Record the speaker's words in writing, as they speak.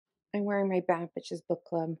I'm wearing my Bad Bitches book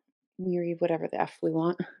club. We read whatever the F we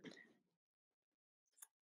want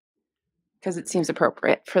because it seems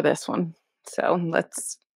appropriate for this one. So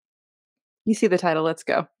you see the title, let's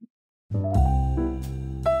go.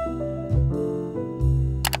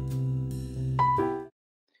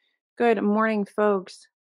 Good morning, folks.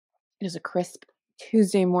 It is a crisp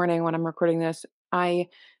Tuesday morning when I'm recording this. I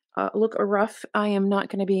look rough. I am not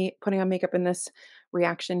going to be putting on makeup in this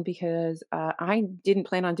reaction because I didn't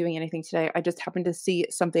plan on doing anything today. I just happened to see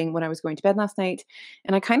something when I was going to bed last night,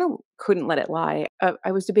 and I kind of couldn't let it lie.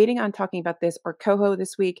 I was debating on talking about this or Coho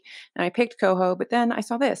this week, and I picked Coho, but then I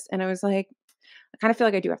saw this, and I was like, I kind of feel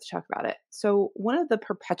like I do have to talk about it. So, one of the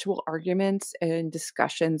perpetual arguments and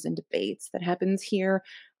discussions and debates that happens here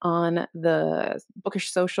on the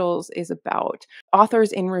Bookish socials is about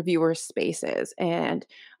authors in reviewer spaces and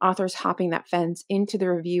authors hopping that fence into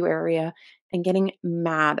the review area and getting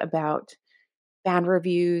mad about bad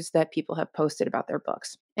reviews that people have posted about their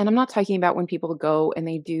books. And I'm not talking about when people go and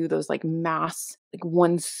they do those like mass, like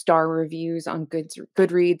 1-star reviews on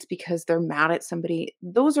Goodreads because they're mad at somebody.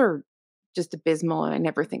 Those are just abysmal. And I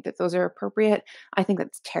never think that those are appropriate. I think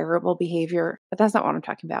that's terrible behavior, but that's not what I'm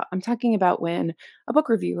talking about. I'm talking about when a book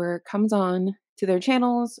reviewer comes on to their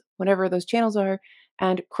channels, whatever those channels are,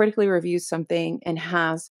 and critically reviews something and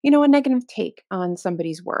has, a negative take on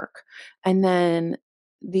somebody's work. And then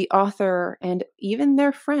the author and even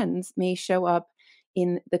their friends may show up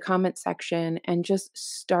in the comment section and just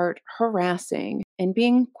start harassing and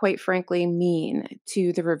being, quite frankly, mean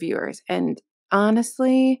to the reviewers. And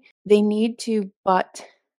honestly, they need to butt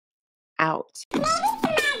out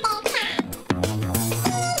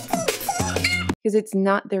because it's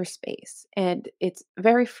not their space and it's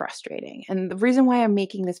very frustrating. And the reason why I'm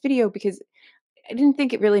making this video, because I didn't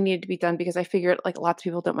think it really needed to be done because I figured like lots of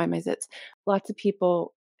people don't mind my zits. Lots of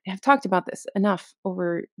people have talked about this enough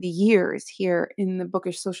over the years here in the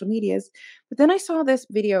Bookish social medias. But then I saw this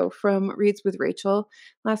video from Reads with Rachel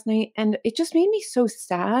last night, and it just made me so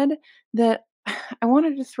sad that I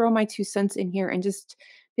wanted to throw my 2 cents in here and just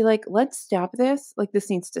be like, let's stop this. Like, this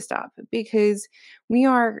needs to stop because we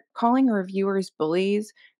are calling reviewers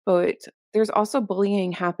bullies, but there's also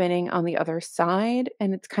bullying happening on the other side.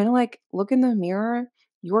 And it's kind of like, look in the mirror.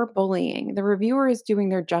 You're bullying. The reviewer is doing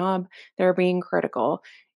their job. They're being critical.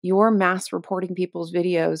 You're mass reporting people's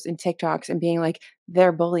videos and TikToks and being like,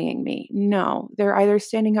 they're bullying me. No, they're either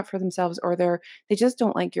standing up for themselves or they just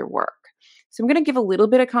don't like your work. So I'm going to give a little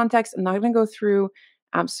bit of context. I'm not going to go through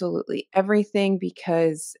absolutely everything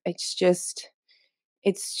because it's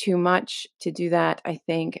too much to do that, I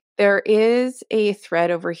think. There is a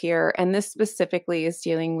thread over here, and this specifically is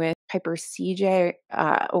dealing with Piper CJ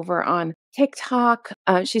over on TikTok.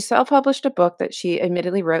 She self-published a book that she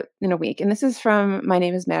admittedly wrote in a week, and this is from My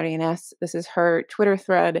Name is Marian S. This is her Twitter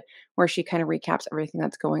thread where she kind of recaps everything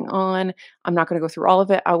that's going on. I'm not going to go through all of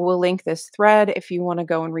it. I will link this thread if you want to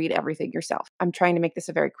go and read everything yourself. I'm trying to make this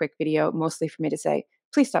a very quick video, mostly for me to say,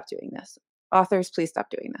 please stop doing this. Authors, please stop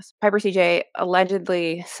doing this. Piper CJ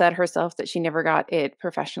allegedly said herself that she never got it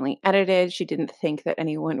professionally edited. She didn't think that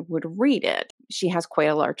anyone would read it. She has quite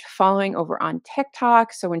a large following over on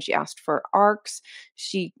TikTok. So when she asked for ARCs,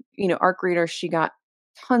 ARC readers, she got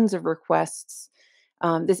tons of requests.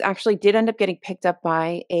 This actually did end up getting picked up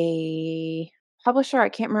by a publisher. I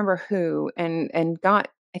can't remember who, and I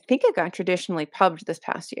think it got traditionally pubbed this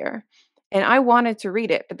past year. And I wanted to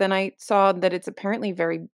read it, but then I saw that it's apparently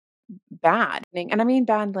very bad. And I mean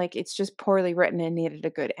bad, like it's just poorly written and needed a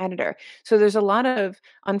good editor. So there's a lot of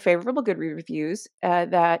unfavorable good reviews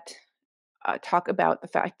that talk about the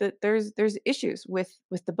fact that there's issues with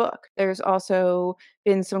the book. There's also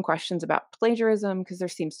been some questions about plagiarism because there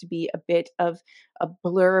seems to be a bit of a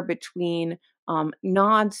blur between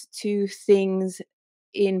nods to things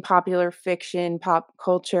in popular fiction, pop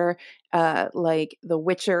culture, like The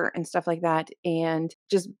Witcher and stuff like that, and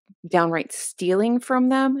just downright stealing from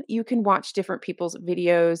them. You can watch different people's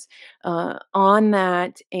videos on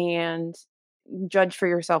that and judge for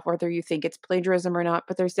yourself whether you think it's plagiarism or not.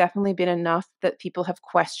 But there's definitely been enough that people have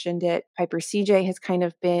questioned it. Piper CJ has kind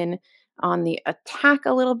of been on the attack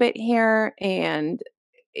a little bit here and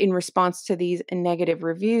in response to these negative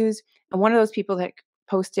reviews. And one of those people that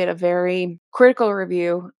posted a very critical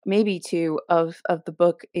review, maybe two, of the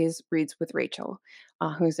book is Reads with Rachel,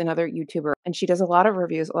 who's another YouTuber. And she does a lot of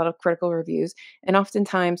reviews, a lot of critical reviews. And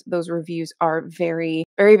oftentimes those reviews are very,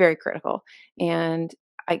 very, very critical. And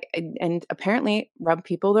and apparently rub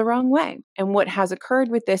people the wrong way. And what has occurred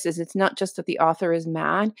with this is it's not just that the author is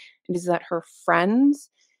mad, it is that her friends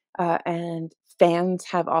and fans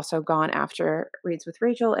have also gone after Reads with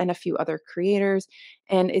Rachel and a few other creators.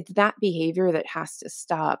 And it's that behavior that has to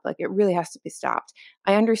stop. Like, it really has to be stopped.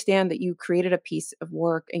 I understand that you created a piece of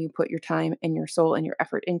work and you put your time and your soul and your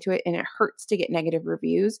effort into it, and it hurts to get negative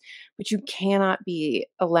reviews, but you cannot be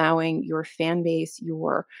allowing your fan base,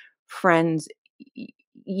 your friends, e-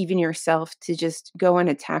 even yourself, to just go and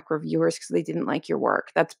attack reviewers because they didn't like your work.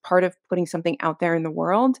 That's part of putting something out there in the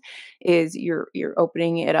world, is you're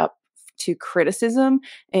opening it up to criticism.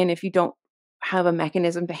 And if you don't have a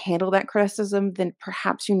mechanism to handle that criticism, then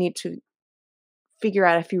perhaps you need to figure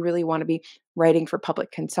out if you really want to be writing for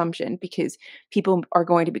public consumption, because people are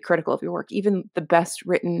going to be critical of your work. Even the best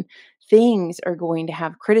written things are going to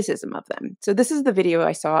have criticism of them. So this is the video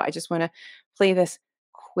I saw. I just want to play this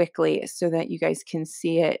quickly so that you guys can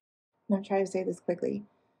see it. I'm gonna try to say this quickly.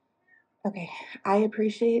 Okay, I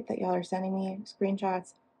appreciate that y'all are sending me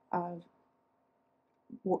screenshots of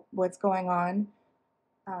what's going on,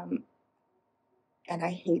 um, and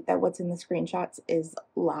I hate that what's in the screenshots is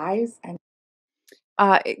lies. And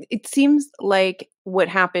It seems like what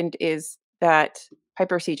happened is that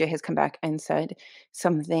Piper CJ has come back and said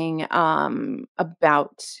something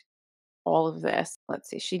about all of this. Let's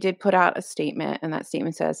see. She did put out a statement, and that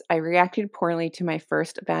statement says, "I reacted poorly to my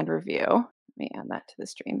first bad review." Let me add that to the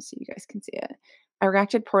stream so you guys can see it. "I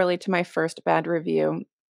reacted poorly to my first bad review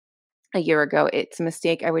a year ago. It's a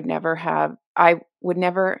mistake I would never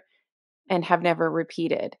and have never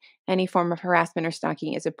repeated. Any form of harassment or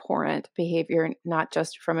stalking is abhorrent behavior, not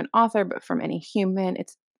just from an author, but from any human.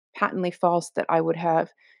 It's patently false that I would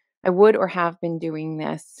or have been doing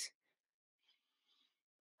this.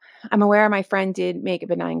 I'm aware my friend did make a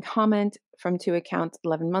benign comment from 2 accounts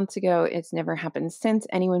 11 months ago. It's never happened since.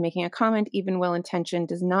 Anyone making a comment, even well intentioned,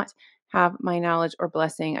 does not have my knowledge or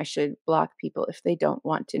blessing. I should block people if they don't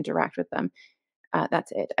want to interact with them.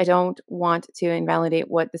 That's it. I don't want to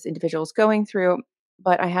invalidate what this individual is going through,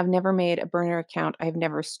 but I have never made a burner account. I have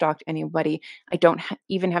never stalked anybody. I don't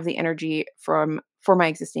even have the energy for my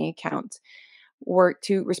existing account or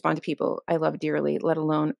to respond to people I love dearly, let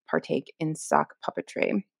alone partake in sock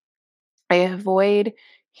puppetry. I avoid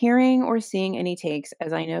hearing or seeing any takes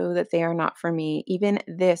as I know that they are not for me. Even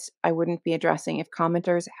this I wouldn't be addressing if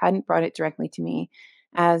commenters hadn't brought it directly to me.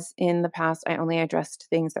 As in the past, I only addressed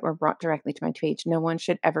things that were brought directly to my page. No one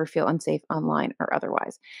should ever feel unsafe online or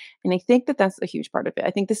otherwise." And I think that that's a huge part of it.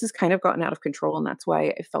 I think this has kind of gotten out of control. And that's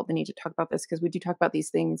why I felt the need to talk about this, because we do talk about these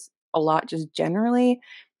things a lot just generally.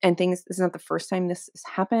 And this is not the first time this has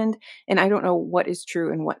happened. And I don't know what is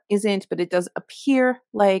true and what isn't, but it does appear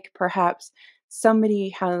like perhaps somebody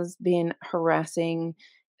has been harassing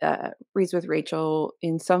Reads with Rachel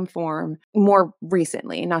in some form more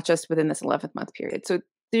recently, not just within this 11th month period. So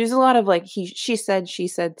there's a lot of like she said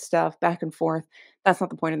stuff back and forth. That's not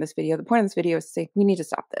the point of this video. The point of this video is to say we need to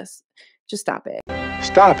stop this. Just stop it.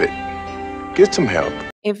 Stop it. Get some help.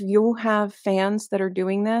 If you have fans that are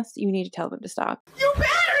doing this, you need to tell them to stop. you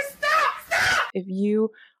better stop! If you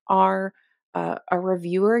are a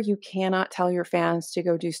reviewer, you cannot tell your fans to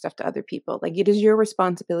go do stuff to other people. Like, it is your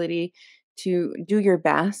responsibility to do your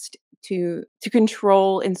best to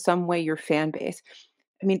control in some way your fan base.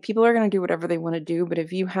 I mean, people are going to do whatever they want to do, but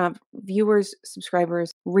if you have viewers,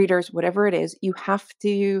 subscribers, readers, whatever it is, you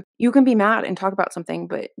can be mad and talk about something,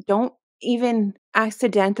 but don't even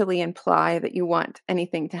accidentally imply that you want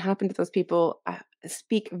anything to happen to those people.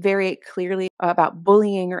 Speak very clearly about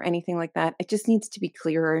bullying or anything like that. It just needs to be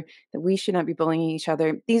clearer that we should not be bullying each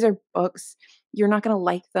other. These are books. You're not going to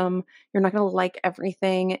like them. You're not going to like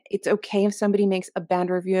everything. It's okay if somebody makes a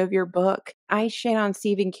bad review of your book. I shit on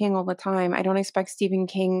Stephen King all the time. I don't expect Stephen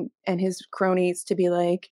King and his cronies to be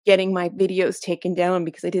like getting my videos taken down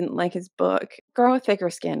because I didn't like his book. Grow a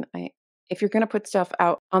thicker skin. If you're going to put stuff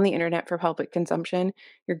out on the internet for public consumption,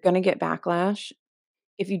 you're going to get backlash.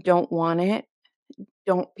 If you don't want it,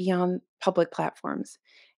 don't be on public platforms.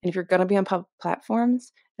 And if you're going to be on public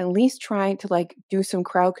platforms, at least try to like do some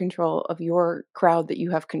crowd control of your crowd that you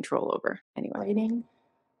have control over. Anyway, Writing,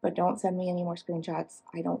 but don't send me any more screenshots.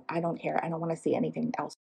 I don't care. I don't want to see anything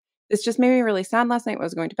else. this just made me really sad last night when I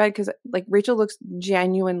was going to bed, because like Rachel looks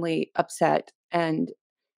genuinely upset, and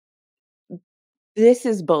this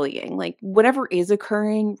is bullying. Like, whatever is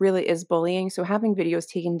occurring really is bullying. So having videos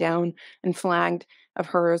taken down and flagged of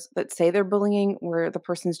hers that say they're bullying, where the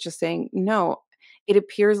person's just saying, no, it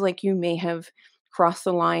appears like you may have crossed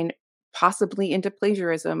the line possibly into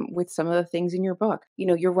plagiarism with some of the things in your book. You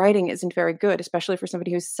know, your writing isn't very good, especially for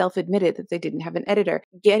somebody who's self-admitted that they didn't have an editor.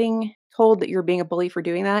 Getting told that you're being a bully for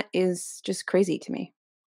doing that is just crazy to me.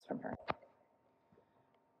 From her.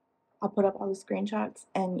 I'll put up all the screenshots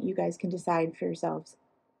and you guys can decide for yourselves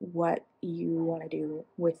what you want to do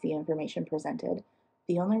with the information presented.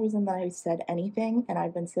 The only reason that I said anything, and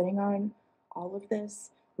I've been sitting on all of this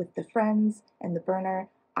with the friends and the burner,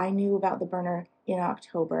 I knew about the burner in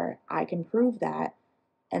October. I can prove that.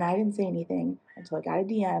 And I didn't say anything until I got a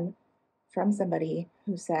DM from somebody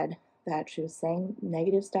who said that she was saying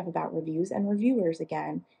negative stuff about reviews and reviewers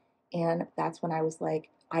again. And that's when I was like,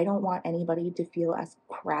 I don't want anybody to feel as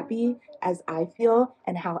crappy as I feel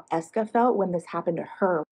and how Eska felt when this happened to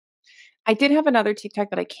her. I did have another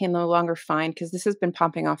TikTok that I can no longer find because this has been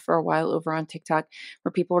popping off for a while over on TikTok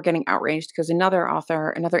where people were getting outraged because another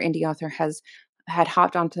author, another indie author had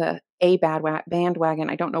hopped onto a bandwagon.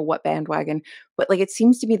 I don't know what bandwagon, but like it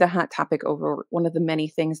seems to be the hot topic over one of the many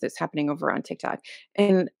things that's happening over on TikTok.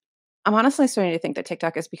 And I'm honestly starting to think that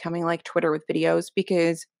TikTok is becoming like Twitter with videos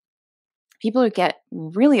because people get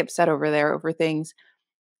really upset over there over things.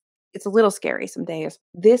 It's a little scary some days.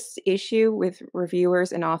 This issue with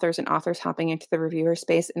reviewers and authors hopping into the reviewer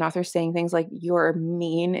space and authors saying things like, "You're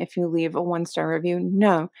mean if you leave a one-star review."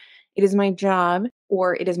 No, it is my job,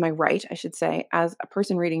 or it is my right, I should say, as a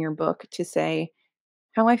person reading your book to say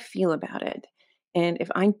how I feel about it. And if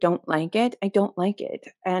I don't like it, I don't like it.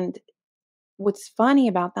 And what's funny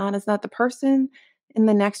about that is that the person in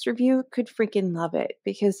the next review could freaking love it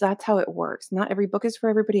because that's how it works. Not every book is for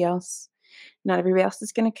everybody else. Not everybody else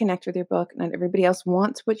is going to connect with your book. Not everybody else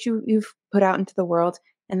wants what you've put out into the world,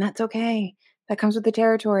 and that's okay. That comes with the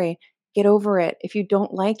territory. Get over it. If you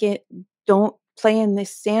don't like it, don't play in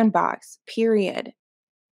this sandbox. Period.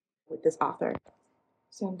 With this author.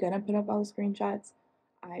 So I'm gonna put up all the screenshots.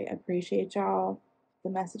 I appreciate y'all, the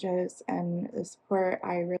messages and the support.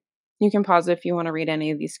 I really, You can pause if you want to read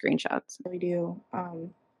any of these screenshots. really do.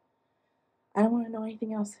 I don't want to know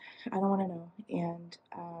anything else. I don't want to know. And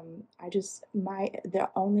I just the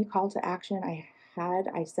only call to action I had,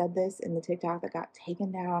 I said this in the TikTok that got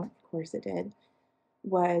taken down. Of course it did.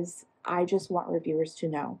 Was I just want reviewers to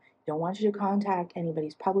know. Don't want you to contact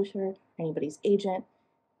anybody's publisher, anybody's agent,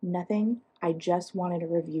 nothing. I just wanted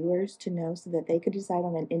reviewers to know so that they could decide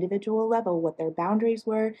on an individual level what their boundaries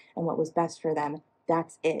were and what was best for them.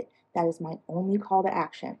 That's it. That is my only call to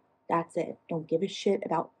action. That's it. Don't give a shit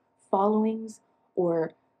about followings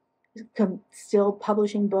or still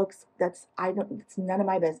publishing books. It's none of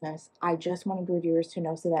my business. I just wanted reviewers to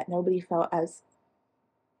know so that nobody felt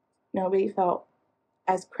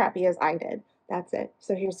as crappy as I did. That's it.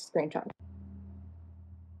 So here's the screenshot.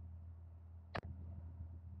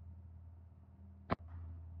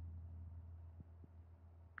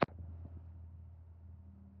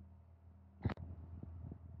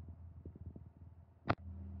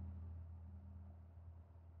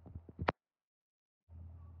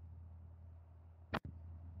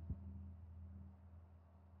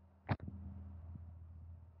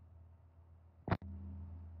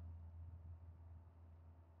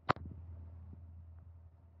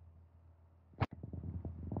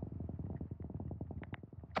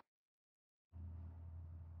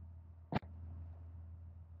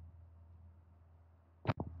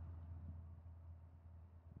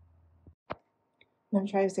 I'm gonna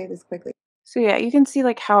try to say this quickly. So yeah, you can see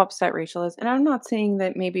like how upset Rachel is. And I'm not saying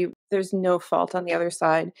that maybe there's no fault on the other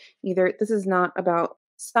side either. This is not about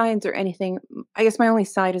sides or anything. I guess my only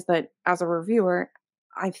side is that as a reviewer,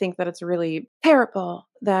 I think that it's really terrible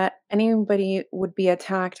that anybody would be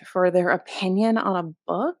attacked for their opinion on a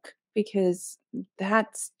book because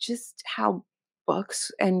that's just how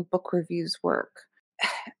books and book reviews work.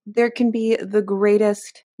 There can be the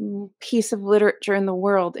greatest piece of literature in the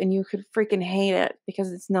world, and you could freaking hate it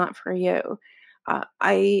because it's not for you.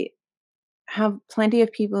 I have plenty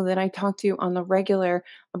of people that I talk to on the regular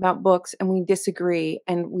about books, and we disagree,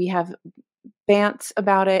 and we have bants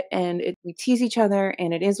about it, and we tease each other,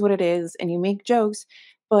 and it is what it is, and you make jokes.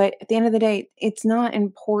 But at the end of the day, it's not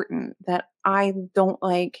important that I don't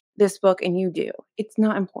like this book and you do. It's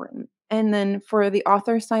not important. And then for the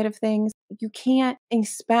author side of things, you can't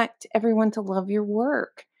expect everyone to love your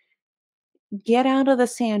work. Get out of the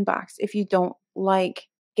sandbox if you don't like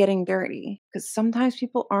getting dirty, because sometimes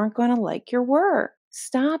people aren't going to like your work.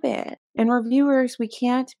 Stop it. And reviewers, we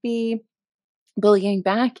can't be bullying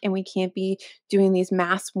back and we can't be doing these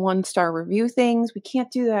mass one-star review things. We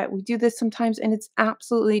can't do that. We do this sometimes and it's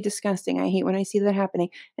absolutely disgusting. I hate when I see that happening.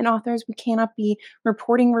 And authors, we cannot be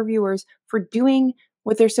reporting reviewers for doing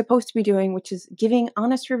what they're supposed to be doing, which is giving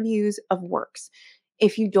honest reviews of works.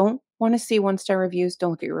 If you don't want to see one-star reviews,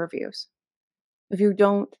 don't do reviews. If you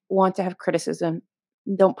don't want to have criticism,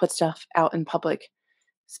 don't put stuff out in public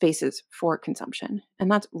spaces for consumption. And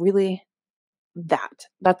that's really that.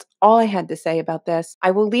 That's all I had to say about this. I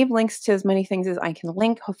will leave links to as many things as I can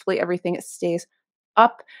link. Hopefully everything stays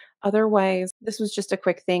up. Otherwise, this was just a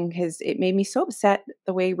quick thing because it made me so upset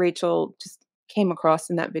the way Rachel just came across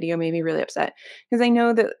in that video made me really upset because I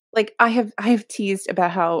know that like I have teased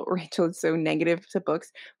about how Rachel is so negative to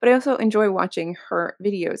books, but I also enjoy watching her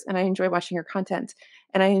videos and I enjoy watching her content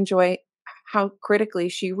and I enjoy how critically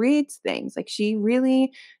she reads things. Like she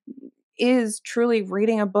really is truly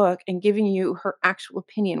reading a book and giving you her actual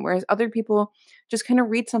opinion, whereas other people just kind of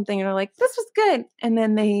read something and are like, "This was good," and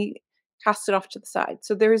then they cast it off to the side.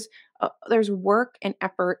 So there's work and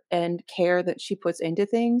effort and care that she puts into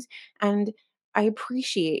things, and I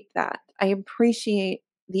appreciate that. I appreciate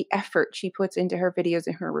the effort she puts into her videos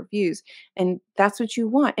and her reviews, and that's what you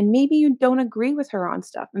want. And maybe you don't agree with her on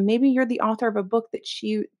stuff, and maybe you're the author of a book that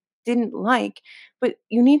she didn't like, but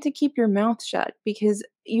you need to keep your mouth shut because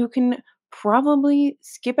you can probably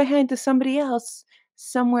skip ahead to somebody else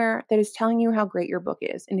somewhere that is telling you how great your book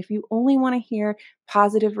is. And if you only want to hear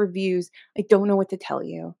positive reviews, I don't know what to tell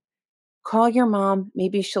you. Call your mom,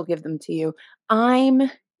 maybe she'll give them to you.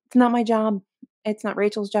 It's not my job. It's not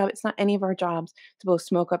Rachel's job. It's not any of our jobs to both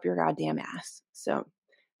smoke up your goddamn ass. So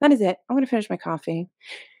that is it. I'm going to finish my coffee.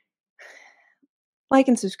 Like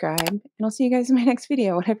and subscribe, and I'll see you guys in my next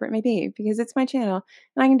video, whatever it may be, because it's my channel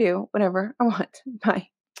and I can do whatever I want. Bye.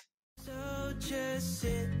 So just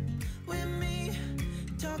sit with me,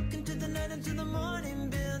 talking to the night until the morning,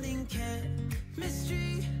 building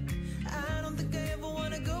chemistry. I don't think I ever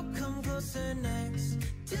wanna go come closer next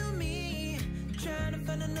to me, trying to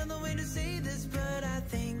find another